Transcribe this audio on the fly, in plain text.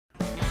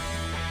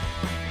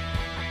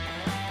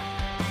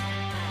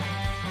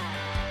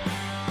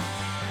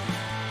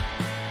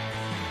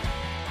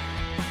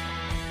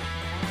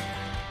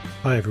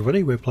Hi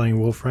everybody, we're playing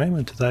Warframe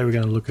and today we're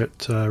going to look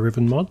at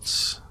Riven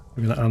mods.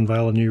 We're going to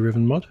unveil a new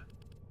Riven mod.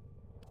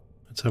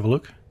 Let's have a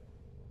look.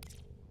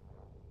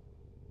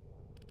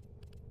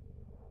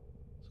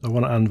 So I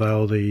want to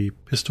unveil the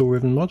pistol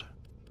Riven mod.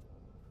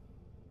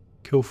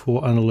 Kill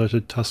 4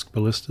 Unalerted Tusk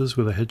Ballistas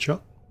with a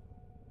headshot.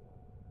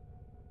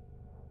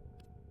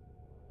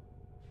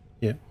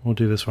 Yeah, we'll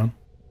do this one.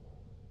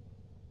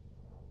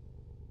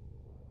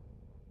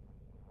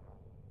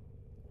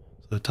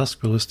 The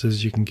Tusk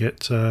Ballistas you can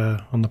get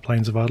on the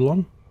plains of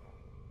Eidolon.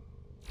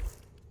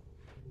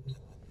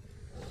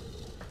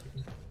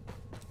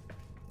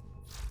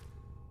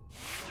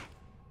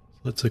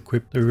 Let's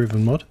equip the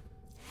Riven mod.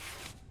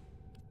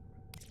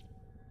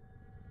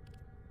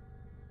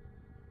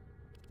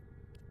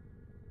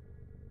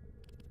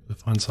 We'll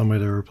find somewhere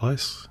to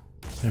replace.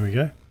 There we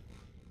go.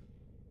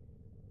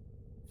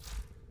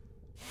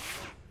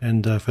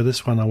 And for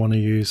this one I want to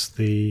use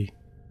the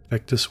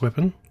Vectis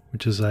weapon,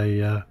 which is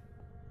a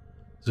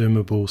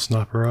zoomable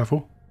sniper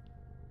rifle.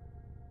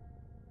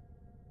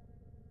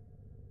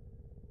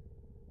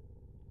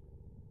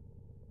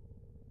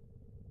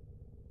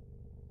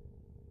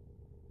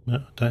 No,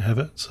 I don't have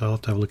it, so I'll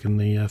have to have a look in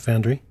the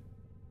foundry.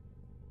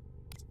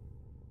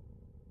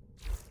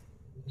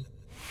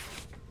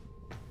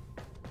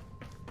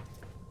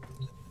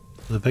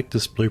 The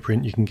Vectis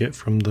blueprint you can get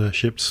from the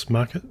ship's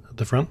market at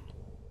the front.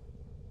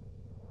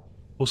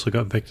 Also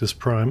got Vectis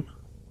Prime,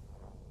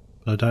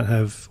 but I don't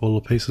have all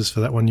the pieces for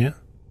that one yet.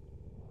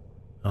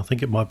 I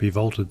think it might be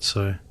vaulted,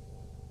 so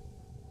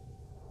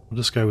I'll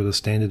just go with the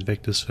standard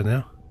Vectis for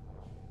now.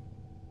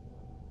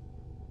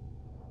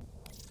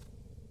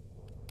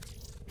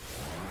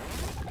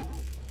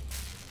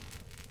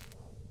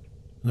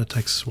 And it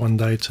takes 1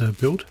 day to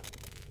build.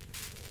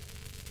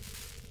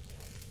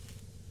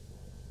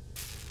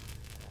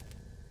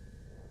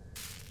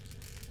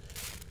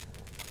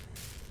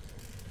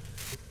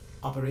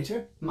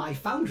 Operator, my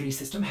foundry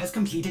system has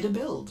completed a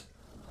build.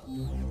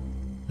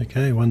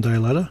 Okay, 1 day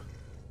later.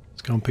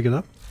 Let's go and pick it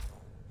up.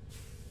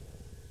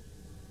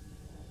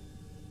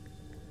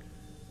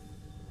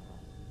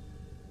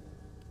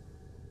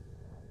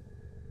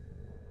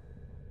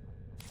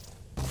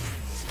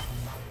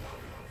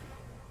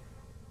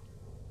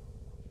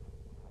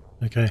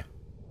 Okay.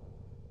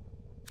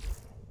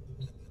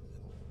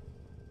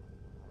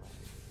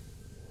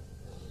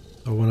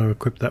 I want to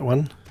equip that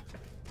one.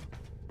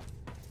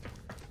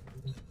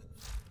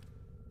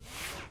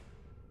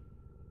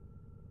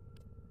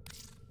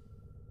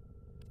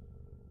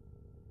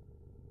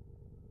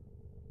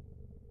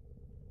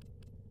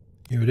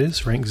 Here it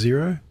is, rank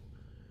 0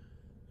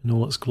 in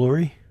all its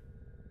glory.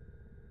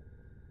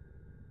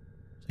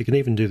 So you can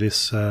even do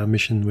this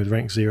mission with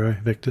rank 0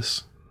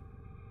 Vectis.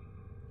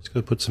 Just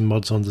got to put some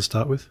mods on to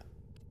start with.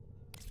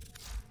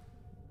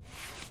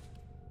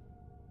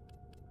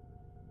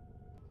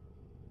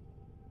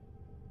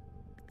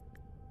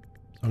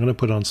 I'm going to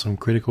put on some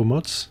critical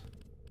mods.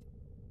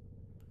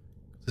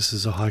 This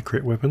is a high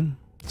crit weapon.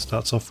 It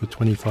starts off with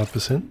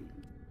 25%.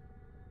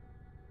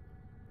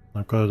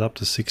 I've got it up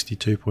to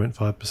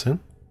 62.5%.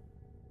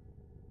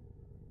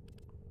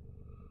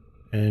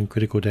 And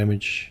critical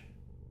damage.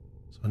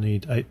 So I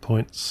need 8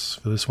 points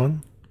for this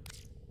one.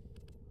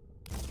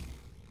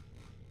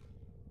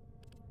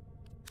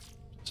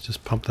 Let's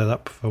just pump that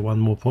up for 1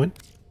 more point.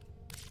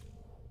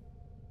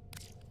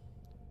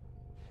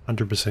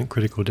 100%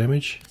 critical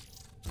damage.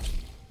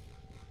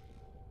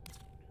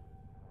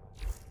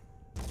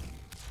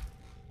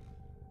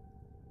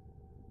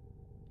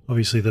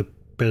 Obviously the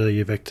better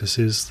your Vectis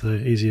is,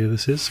 the easier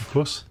this is, of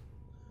course.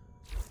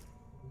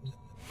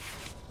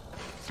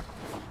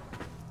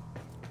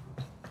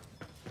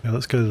 Now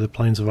let's go to the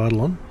plains of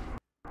Eidolon.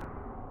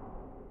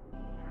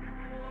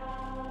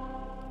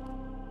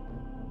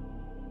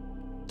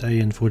 Day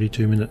and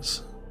 42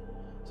 minutes.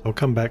 So I'll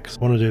come back. I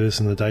want to do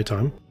this in the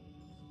daytime.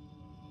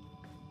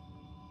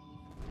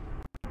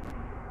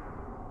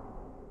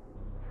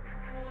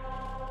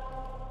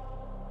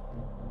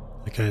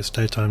 Okay, it's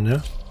daytime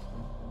now.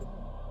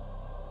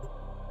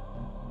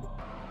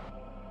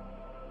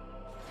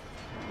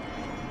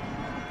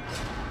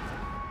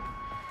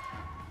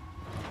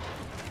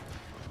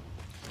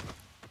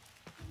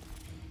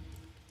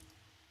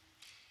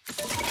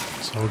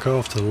 So I'll go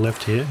off to the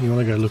left here. You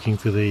want to go looking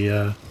for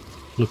the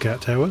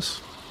lookout towers,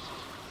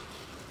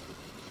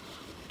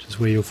 which is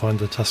where you'll find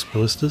the Tusk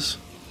Ballistas.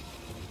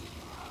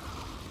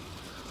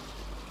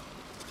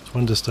 There's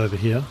one just over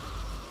here.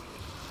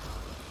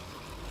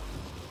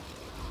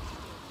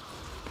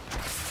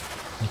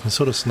 You can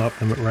sort of snipe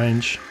them at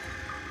range.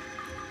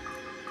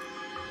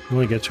 You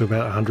want to get to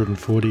about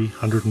 140,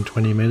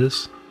 120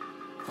 meters.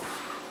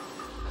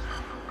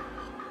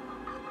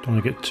 Don't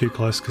want to get too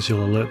close because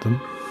you'll alert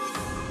them.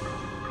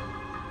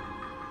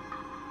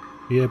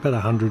 Yeah, about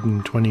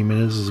 120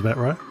 meters is about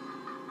right.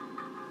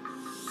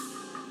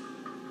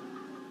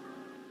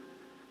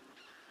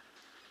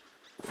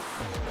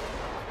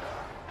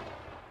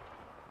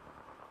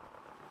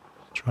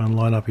 Try and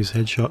line up his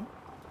headshot.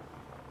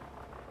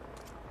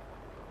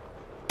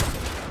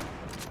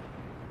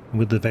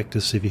 with the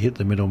vectors, if you hit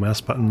the middle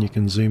mouse button, you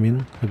can zoom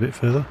in a bit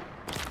further.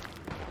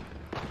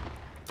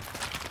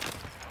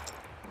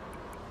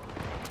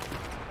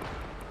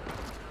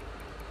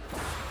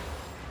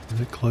 A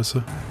bit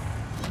closer.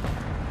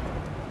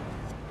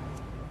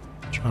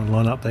 Try and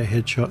line up that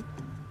headshot.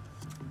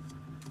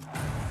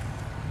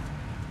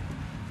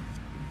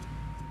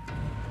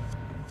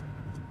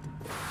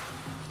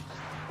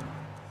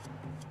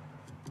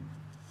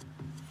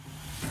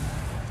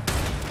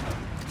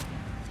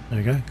 There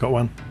we go, got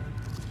one.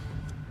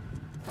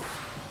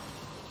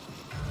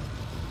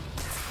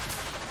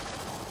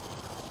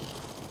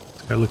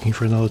 Let's go looking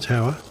for another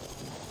tower.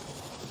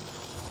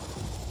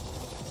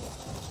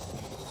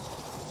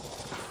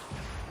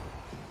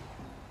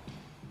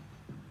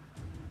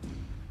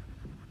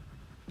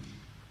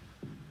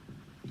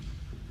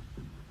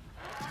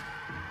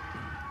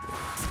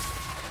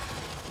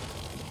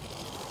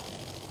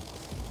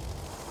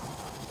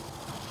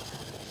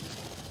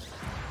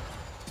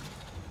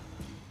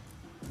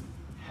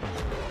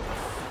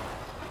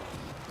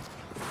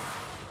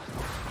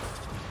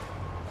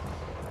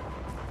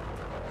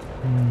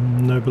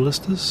 No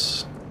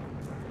ballistas.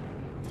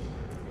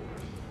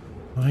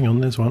 Oh, hang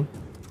on, there's one.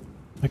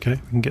 Okay,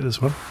 we can get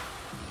this one.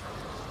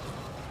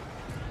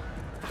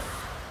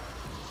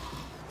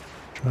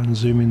 Try and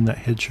zoom in that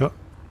headshot.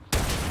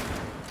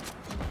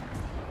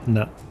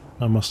 No,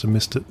 I must have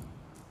missed it.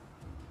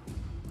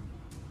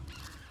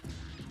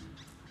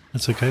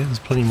 That's okay, there's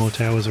plenty more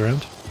towers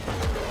around.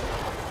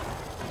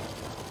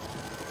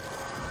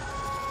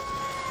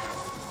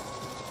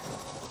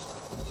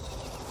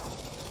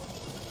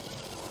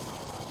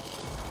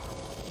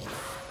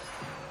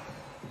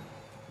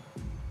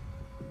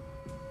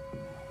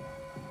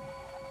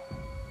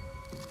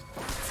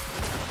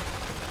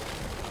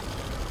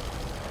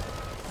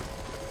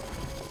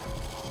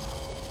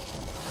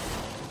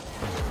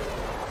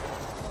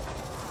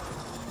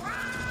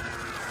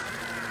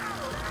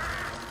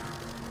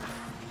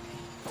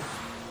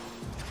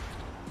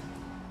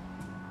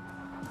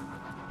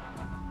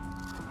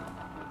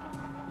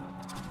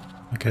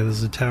 Okay,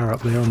 there's a tower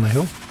up there on the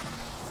hill.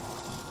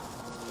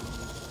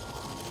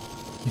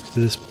 Next to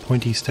this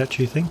pointy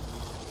statue thing.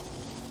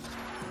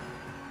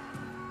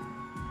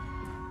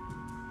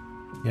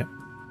 Yep.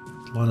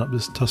 Line up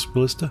this Tusk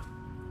Ballista.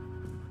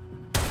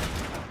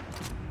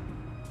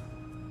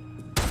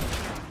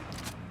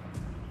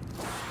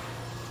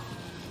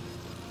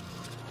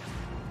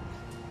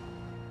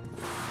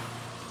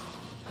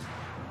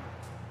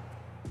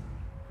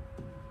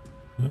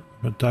 Oh,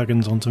 got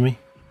Dargans onto me.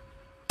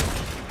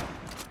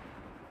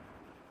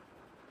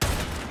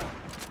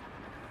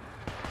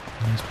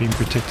 He's being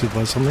protected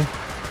by something.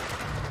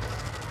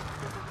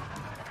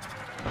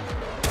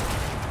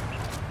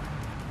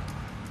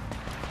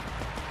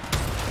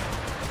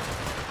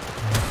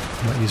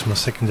 I might use my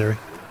secondary.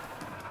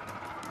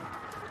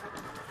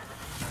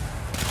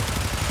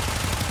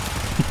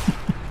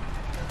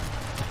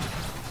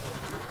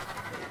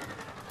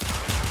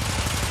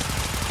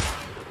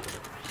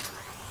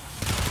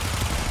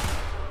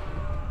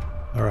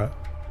 Alright,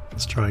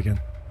 let's try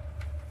again.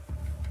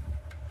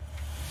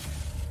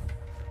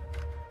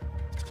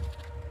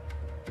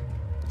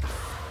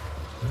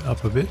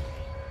 Up a bit.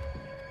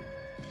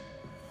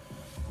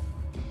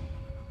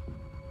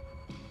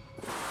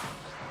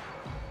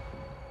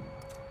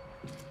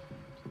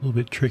 A little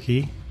bit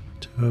tricky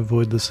to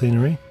avoid the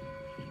scenery.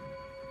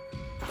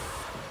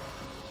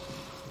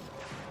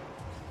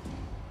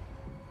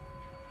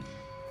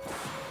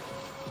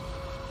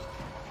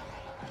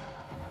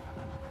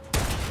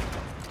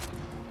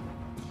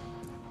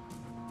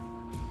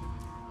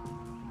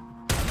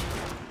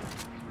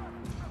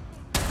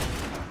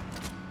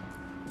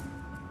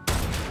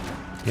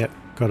 Yep,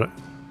 got it.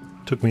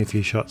 Took me a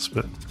few shots,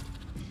 but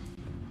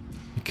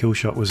the kill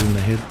shot was in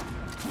the head.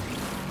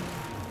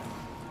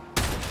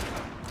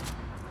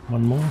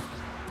 One more.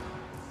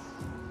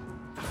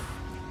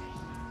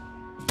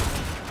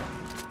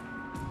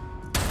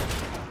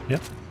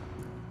 Yep.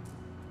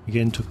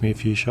 Again, took me a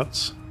few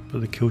shots,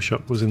 but the kill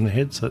shot was in the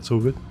head, so that's all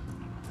good.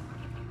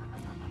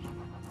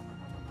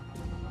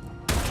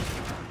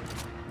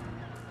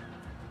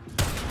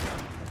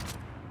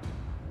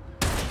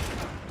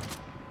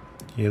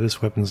 Yeah,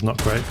 this weapon's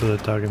not great for the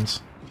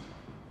Dargans.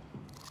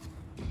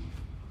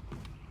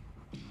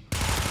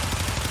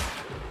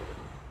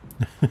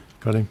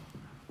 Got him.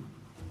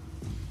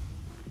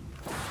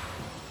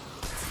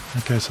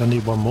 Okay, so I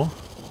need one more.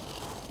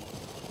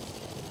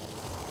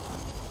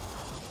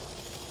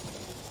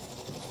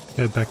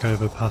 Go back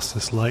over past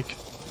this lake.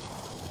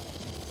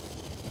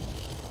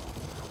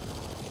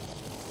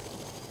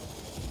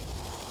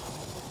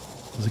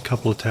 There's a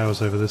couple of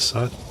towers over this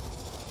side.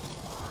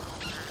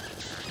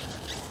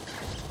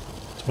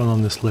 There's one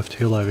on this left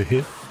hill over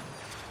here.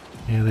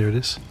 Yeah, there it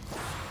is.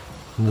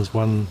 And there's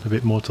one a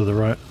bit more to the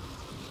right.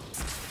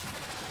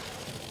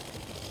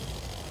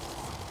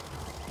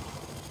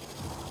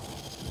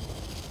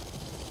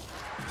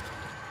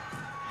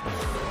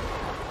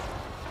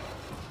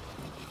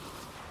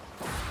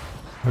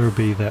 Where would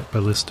be that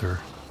ballista?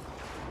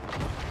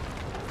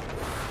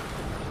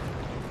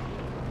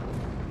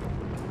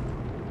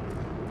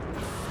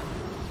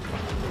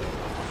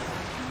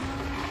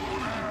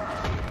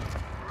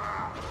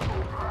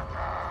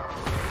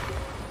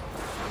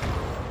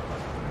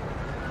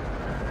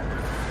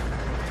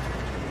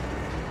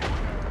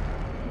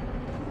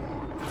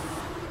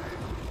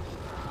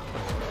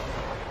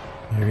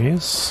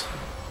 is.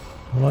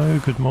 Hello,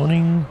 good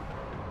morning.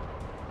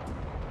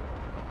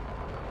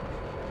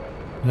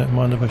 You don't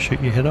mind if I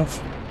shoot your head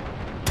off?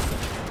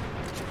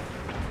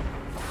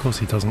 Of course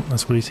he doesn't,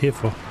 that's what he's here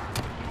for.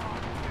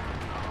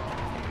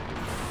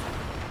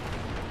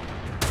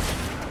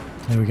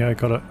 There we go,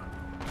 got it.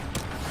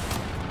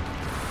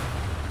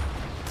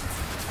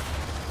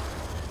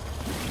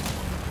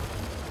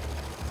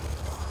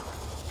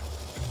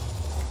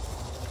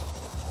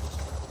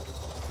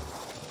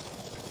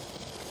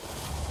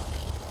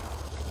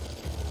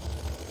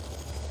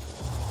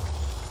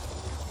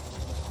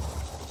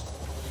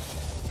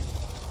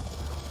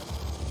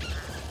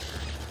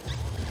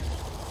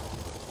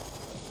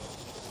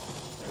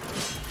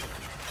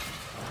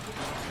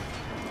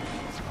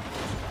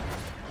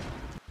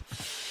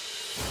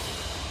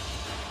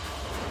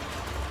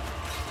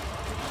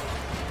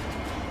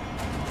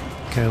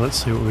 Okay,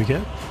 let's see what we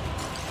get.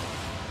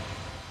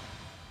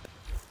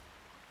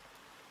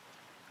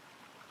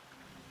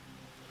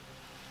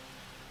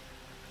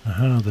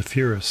 Aha, the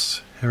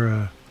Furus,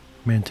 Hera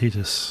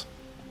Mantitis.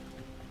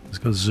 It's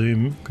got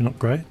zoom, not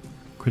great.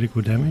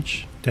 Critical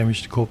damage,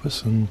 damage to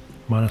corpus, and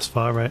minus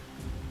fire rate.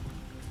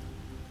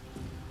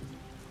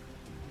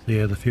 So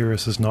yeah, the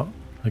Furus is not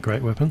a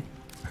great weapon.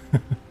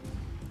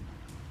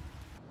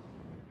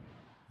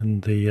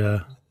 And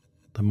the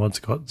mod's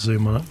got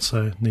zoom on it,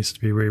 so it needs to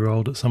be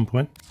re-rolled at some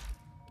point.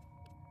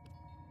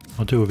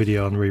 I'll do a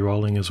video on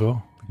re-rolling as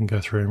well. We can go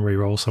through and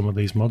re-roll some of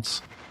these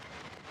mods.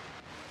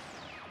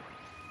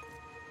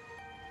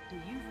 Do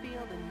you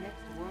feel the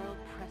next world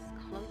press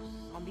close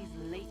on these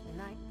late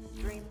night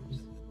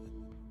streams?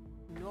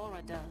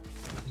 Nora does.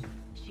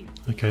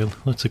 Okay,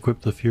 let's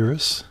equip the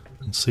Furus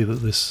and see that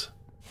this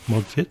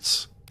mod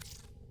fits.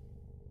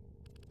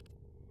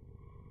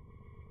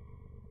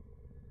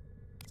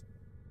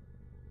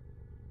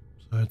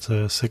 So it's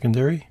a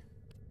secondary.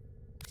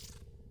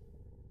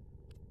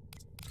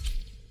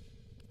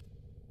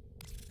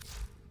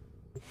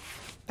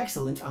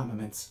 Excellent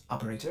armaments,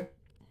 operator.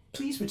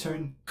 Please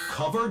return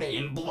covered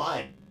in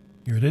blood.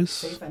 Here it is.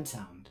 Safe and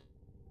sound.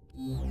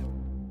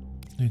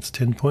 Needs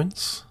 10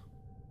 points.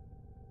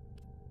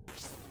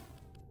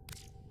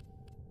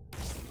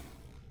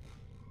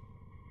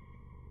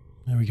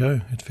 There we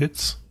go, it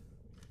fits.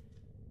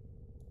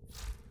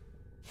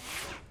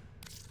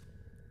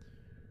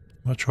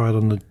 Might try it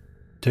on the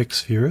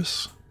Dex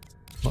Furus.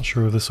 Not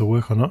sure if this will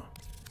work or not.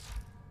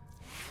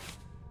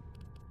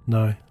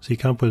 No, so you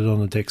can't put it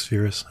on the Dex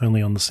Furus,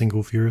 only on the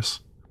single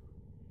Furus.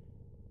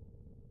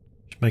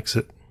 Which makes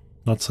it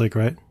not so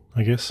great,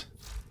 I guess.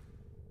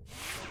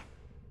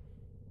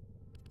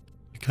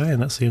 Okay,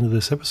 and that's the end of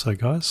this episode,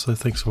 guys. So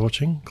thanks for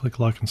watching. Click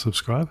like and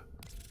subscribe.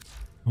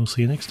 We'll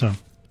see you next time.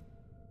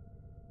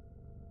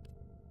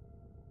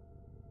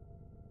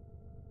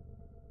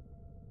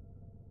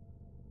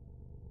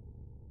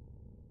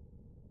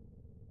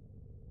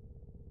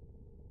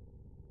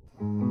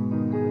 Mm-hmm.